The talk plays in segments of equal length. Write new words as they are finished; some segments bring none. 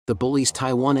The bullies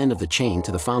tie one end of the chain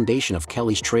to the foundation of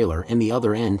Kelly's trailer and the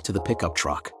other end to the pickup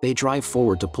truck. They drive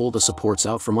forward to pull the supports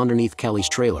out from underneath Kelly's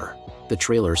trailer. The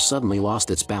trailer suddenly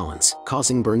lost its balance,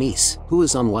 causing Bernice, who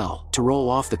is unwell, to roll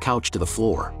off the couch to the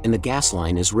floor, and the gas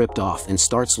line is ripped off and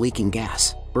starts leaking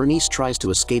gas. Bernice tries to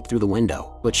escape through the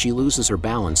window, but she loses her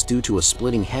balance due to a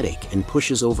splitting headache and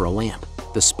pushes over a lamp,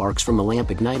 the sparks from the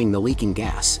lamp igniting the leaking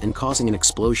gas and causing an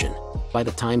explosion. By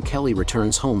the time Kelly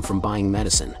returns home from buying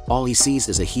medicine, all he sees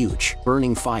is a huge,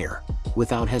 burning fire.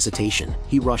 Without hesitation,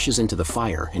 he rushes into the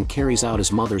fire and carries out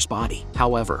his mother's body.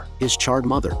 However, his charred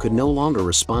mother could no longer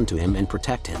respond to him and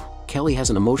protect him. Kelly has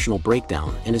an emotional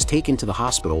breakdown and is taken to the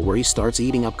hospital where he starts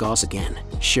eating up gauze again.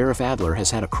 Sheriff Adler has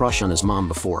had a crush on his mom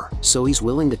before, so he's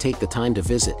willing to take the time to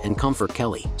visit and comfort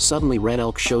Kelly. Suddenly Red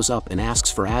Elk shows up and asks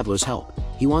for Adler's help.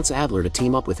 He wants Adler to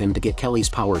team up with him to get Kelly's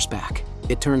powers back.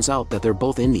 It turns out that they're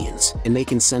both Indians, and they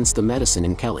can sense the medicine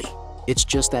in Kelly. It's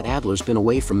just that Adler's been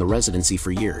away from the residency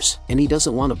for years, and he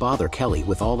doesn't want to bother Kelly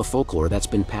with all the folklore that's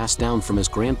been passed down from his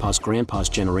grandpa's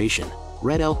generation.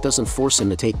 Red Elk doesn't force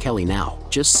him to take Kelly now,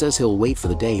 just says he'll wait for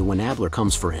the day when Adler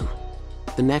comes for him.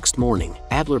 The next morning,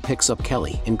 Adler picks up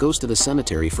Kelly and goes to the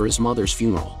cemetery for his mother's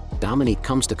funeral. Dominique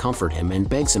comes to comfort him and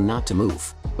begs him not to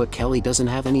move, but Kelly doesn't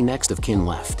have any next of kin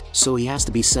left, so he has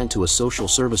to be sent to a social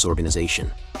service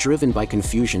organization. Driven by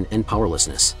confusion and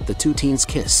powerlessness, the two teens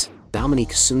kiss.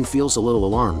 Dominique soon feels a little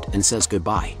alarmed and says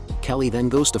goodbye. Kelly then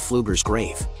goes to Pfluger's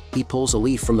grave. He pulls a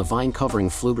leaf from the vine covering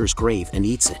Pfluger's grave and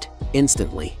eats it.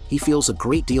 Instantly, he feels a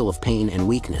great deal of pain and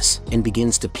weakness, and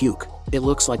begins to puke. It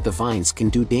looks like the vines can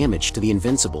do damage to the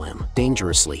invincible him.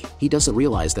 Dangerously, he doesn't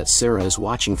realize that Sarah is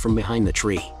watching from behind the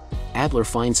tree. Adler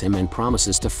finds him and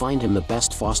promises to find him the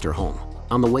best foster home.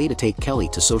 On the way to take Kelly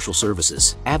to social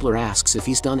services, Adler asks if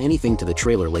he's done anything to the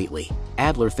trailer lately.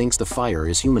 Adler thinks the fire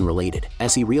is human-related,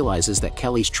 as he realizes that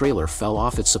Kelly's trailer fell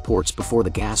off its supports before the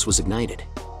gas was ignited.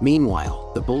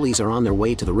 Meanwhile, the bullies are on their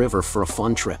way to the river for a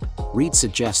fun trip. Reed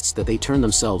suggests that they turn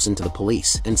themselves into the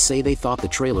police and say they thought the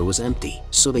trailer was empty,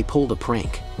 so they pulled a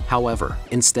prank. However,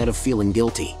 instead of feeling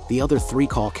guilty, the other three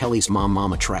call Kelly's mom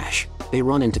Mama Trash. They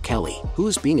run into Kelly, who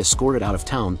is being escorted out of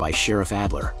town by Sheriff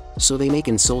Adler, so they make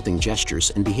insulting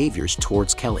gestures and behaviors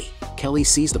towards Kelly. Kelly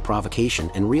sees the provocation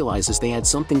and realizes they had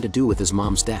something to do with his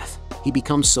mom's death. He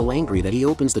becomes so angry that he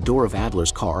opens the door of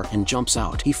Adler's car and jumps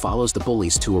out. He follows the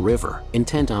bullies to a river,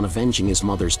 intent on avenging his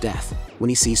mother's death. When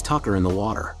he sees Tucker in the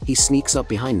water, he sneaks up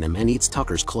behind them and eats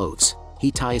Tucker's clothes.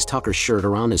 He ties Tucker's shirt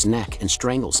around his neck and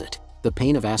strangles it. The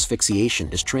pain of asphyxiation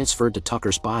is transferred to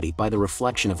Tucker's body by the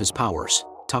reflection of his powers.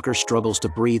 Tucker struggles to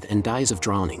breathe and dies of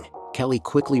drowning. Kelly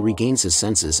quickly regains his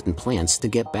senses and plans to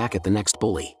get back at the next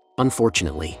bully.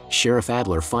 Unfortunately, Sheriff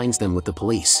Adler finds them with the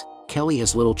police. Kelly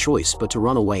has little choice but to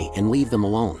run away and leave them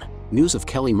alone. News of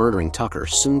Kelly murdering Tucker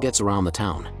soon gets around the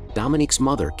town. Dominique's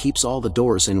mother keeps all the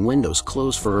doors and windows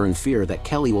closed for her in fear that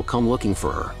Kelly will come looking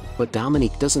for her. But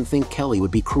Dominique doesn't think Kelly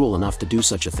would be cruel enough to do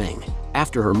such a thing.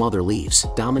 After her mother leaves,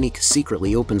 Dominique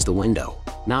secretly opens the window.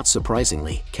 Not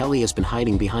surprisingly, Kelly has been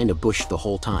hiding behind a bush the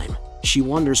whole time. She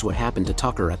wonders what happened to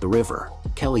Tucker at the river.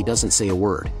 Kelly doesn't say a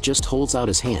word, just holds out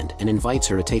his hand and invites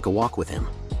her to take a walk with him.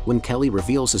 When Kelly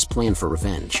reveals his plan for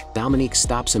revenge, Dominique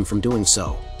stops him from doing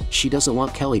so. She doesn't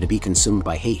want Kelly to be consumed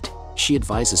by hate. She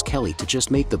advises Kelly to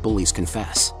just make the bullies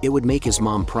confess. It would make his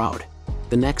mom proud.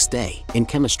 The next day, in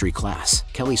chemistry class,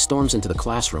 Kelly storms into the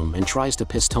classroom and tries to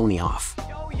piss Tony off.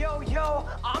 Yo,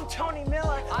 I'm Tony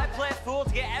Miller. I play fool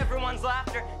to get everyone's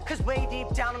laughter, cause way deep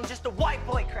down I'm just a white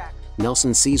boy crack.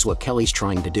 Nelson sees what Kelly's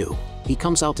trying to do. He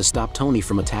comes out to stop Tony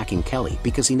from attacking Kelly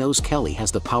because he knows Kelly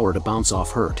has the power to bounce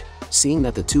off hurt. Seeing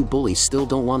that the two bullies still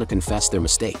don't want to confess their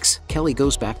mistakes, Kelly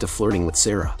goes back to flirting with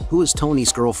Sarah, who is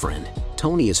Tony's girlfriend.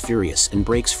 Tony is furious and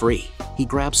breaks free. He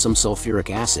grabs some sulfuric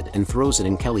acid and throws it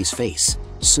in Kelly's face.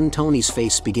 Soon Tony's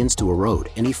face begins to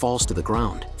erode and he falls to the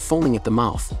ground, foaming at the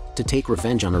mouth. To take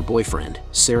revenge on her boyfriend,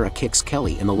 Sarah kicks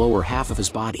Kelly in the lower half of his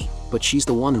body, but she's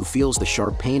the one who feels the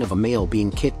sharp pain of a male being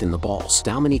kicked in the balls.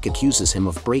 Dominique accuses him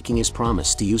of breaking his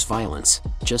promise to use violence.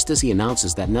 Just as he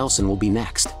announces that Nelson will be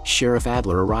next, Sheriff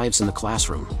Adler arrives in the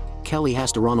classroom. Kelly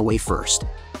has to run away first.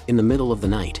 In the middle of the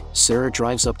night, Sarah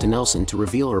drives up to Nelson to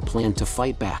reveal her plan to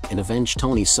fight back and avenge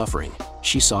Tony's suffering.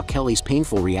 She saw Kelly's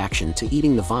painful reaction to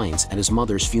eating the vines at his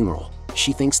mother's funeral.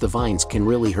 She thinks the vines can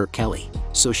really hurt Kelly,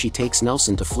 so she takes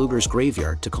Nelson to Pfluger's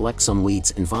graveyard to collect some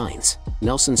weeds and vines.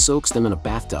 Nelson soaks them in a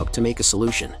bathtub to make a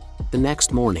solution. The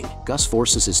next morning, Gus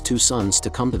forces his two sons to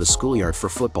come to the schoolyard for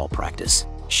football practice.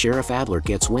 Sheriff Adler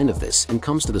gets wind of this and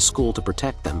comes to the school to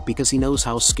protect them because he knows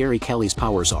how scary Kelly's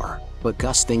powers are. But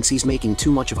Gus thinks he's making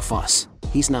too much of a fuss.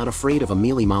 He's not afraid of a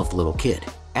mealy-mouthed little kid.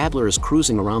 Adler is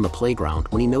cruising around the playground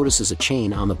when he notices a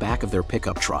chain on the back of their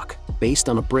pickup truck. Based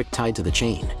on a brick tied to the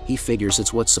chain, he figures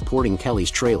it's what's supporting Kelly's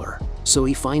trailer. So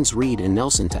he finds Reed and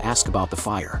Nelson to ask about the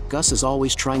fire. Gus is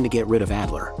always trying to get rid of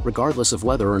Adler, regardless of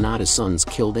whether or not his sons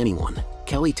killed anyone.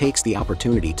 Kelly takes the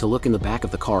opportunity to look in the back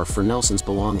of the car for Nelson's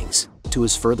belongings. To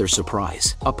his further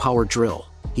surprise, a power drill.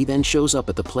 He then shows up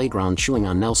at the playground chewing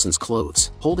on Nelson's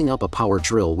clothes, holding up a power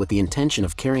drill with the intention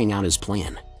of carrying out his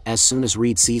plan. As soon as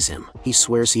Reed sees him, he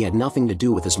swears he had nothing to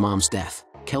do with his mom's death.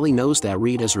 Kelly knows that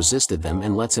Reed has resisted them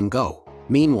and lets him go.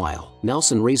 Meanwhile,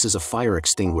 Nelson raises a fire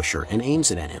extinguisher and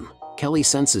aims it at him. Kelly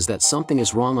senses that something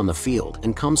is wrong on the field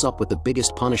and comes up with the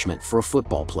biggest punishment for a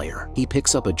football player. He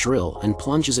picks up a drill and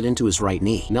plunges it into his right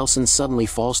knee. Nelson suddenly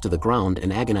falls to the ground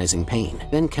in agonizing pain.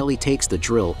 Then Kelly takes the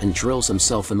drill and drills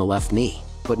himself in the left knee.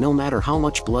 But no matter how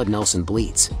much blood Nelson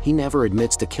bleeds, he never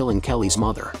admits to killing Kelly's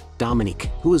mother. Dominique,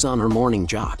 who is on her morning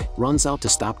jog, runs out to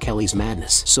stop Kelly's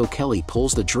madness, so Kelly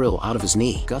pulls the drill out of his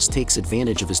knee. Gus takes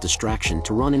advantage of his distraction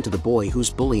to run into the boy who's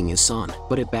bullying his son,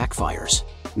 but it backfires.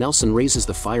 Nelson raises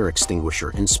the fire extinguisher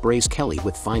and sprays Kelly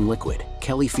with fine liquid.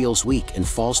 Kelly feels weak and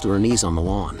falls to her knees on the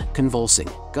lawn, convulsing.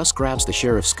 Gus grabs the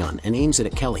sheriff's gun and aims it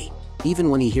at Kelly. Even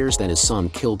when he hears that his son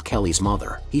killed Kelly's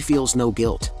mother, he feels no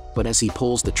guilt. But as he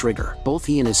pulls the trigger, both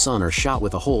he and his son are shot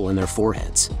with a hole in their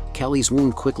foreheads. Kelly's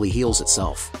wound quickly heals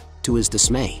itself. To his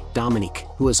dismay, Dominique,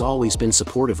 who has always been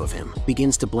supportive of him,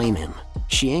 begins to blame him.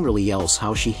 She angrily yells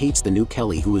how she hates the new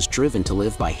Kelly who is driven to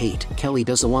live by hate. Kelly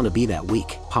doesn't want to be that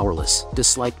weak, powerless,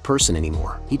 disliked person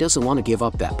anymore. He doesn't want to give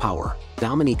up that power.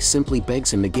 Dominique simply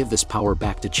begs him to give this power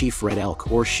back to Chief Red Elk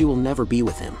or she will never be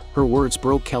with him. Her words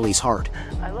broke Kelly's heart.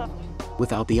 I love you.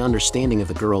 Without the understanding of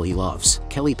the girl he loves,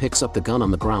 Kelly picks up the gun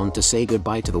on the ground to say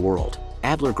goodbye to the world.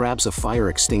 Adler grabs a fire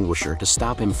extinguisher to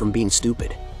stop him from being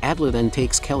stupid. Adler then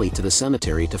takes Kelly to the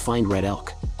cemetery to find Red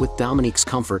Elk. With Dominique's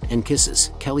comfort and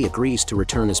kisses, Kelly agrees to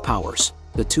return his powers.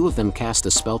 The two of them cast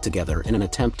a spell together in an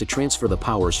attempt to transfer the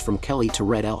powers from Kelly to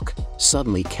Red Elk.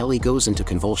 Suddenly, Kelly goes into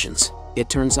convulsions. It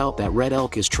turns out that Red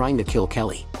Elk is trying to kill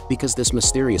Kelly, because this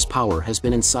mysterious power has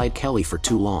been inside Kelly for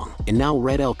too long. And now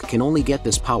Red Elk can only get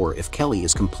this power if Kelly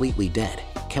is completely dead.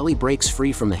 Kelly breaks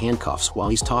free from the handcuffs while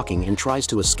he's talking and tries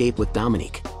to escape with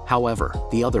Dominique. However,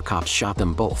 the other cops shot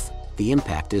them both. The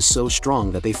impact is so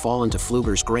strong that they fall into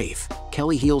Pfluger's grave.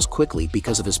 Kelly heals quickly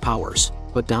because of his powers,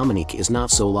 but Dominique is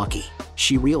not so lucky.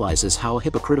 She realizes how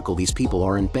hypocritical these people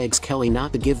are and begs Kelly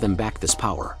not to give them back this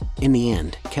power. In the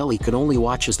end, Kelly could only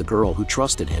watch as the girl who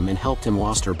trusted him and helped him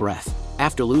lost her breath.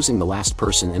 After losing the last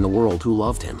person in the world who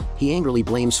loved him, he angrily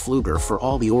blames Pfluger for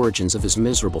all the origins of his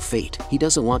miserable fate. He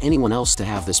doesn't want anyone else to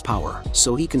have this power,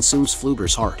 so he consumes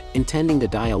Pfluger's heart, intending to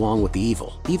die along with the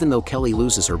evil, even though Kelly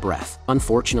loses her breath.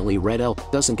 Unfortunately, Red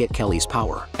Elk doesn't get Kelly's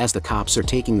power. As the cops are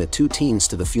taking the two teens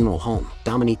to the funeral home,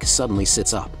 Dominique suddenly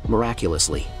sits up.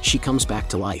 Miraculously, she comes back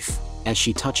to life. As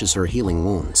she touches her healing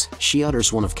wounds, she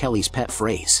utters one of Kelly's pet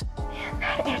phrases. Man,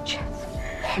 that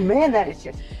itches. Man, that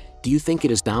itches. Do you think it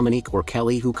is Dominique or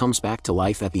Kelly who comes back to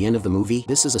life at the end of the movie?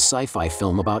 This is a sci-fi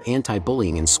film about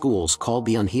anti-bullying in schools called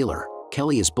The Unhealer.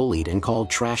 Kelly is bullied and called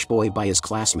Trash Boy by his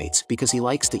classmates because he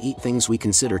likes to eat things we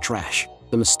consider trash.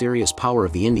 The mysterious power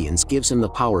of the Indians gives him the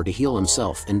power to heal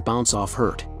himself and bounce off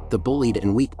hurt. The bullied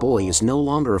and weak boy is no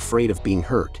longer afraid of being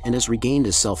hurt and has regained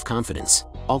his self-confidence.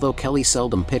 Although Kelly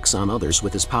seldom picks on others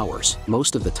with his powers,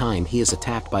 most of the time he is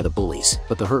attacked by the bullies,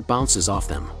 but the hurt bounces off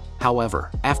them. However,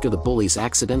 after the bullies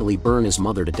accidentally burn his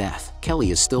mother to death,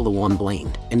 Kelly is still the one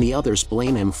blamed, and the others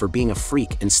blame him for being a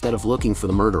freak instead of looking for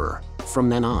the murderer. From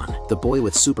then on, the boy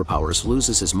with superpowers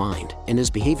loses his mind, and his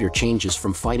behavior changes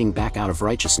from fighting back out of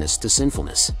righteousness to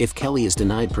sinfulness. If Kelly is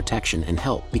denied protection and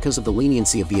help because of the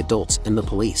leniency of the adults and the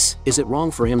police, is it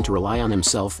wrong for him to rely on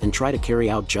himself and try to carry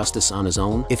out justice on his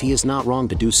own? If he is not wrong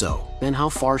to do so, then how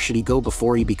far should he go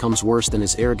before he becomes worse than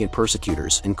his arrogant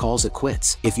persecutors and calls it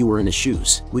quits? If you were in his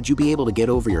shoes, would you be able to get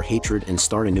over your hatred and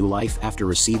start a new life after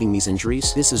receiving these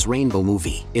injuries? This is Rainbow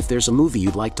Movie. If there's a movie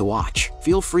you'd like to watch,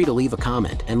 feel free to leave a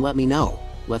comment and let me know.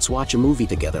 Let's watch a movie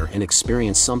together and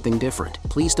experience something different.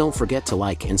 Please don't forget to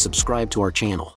like and subscribe to our channel.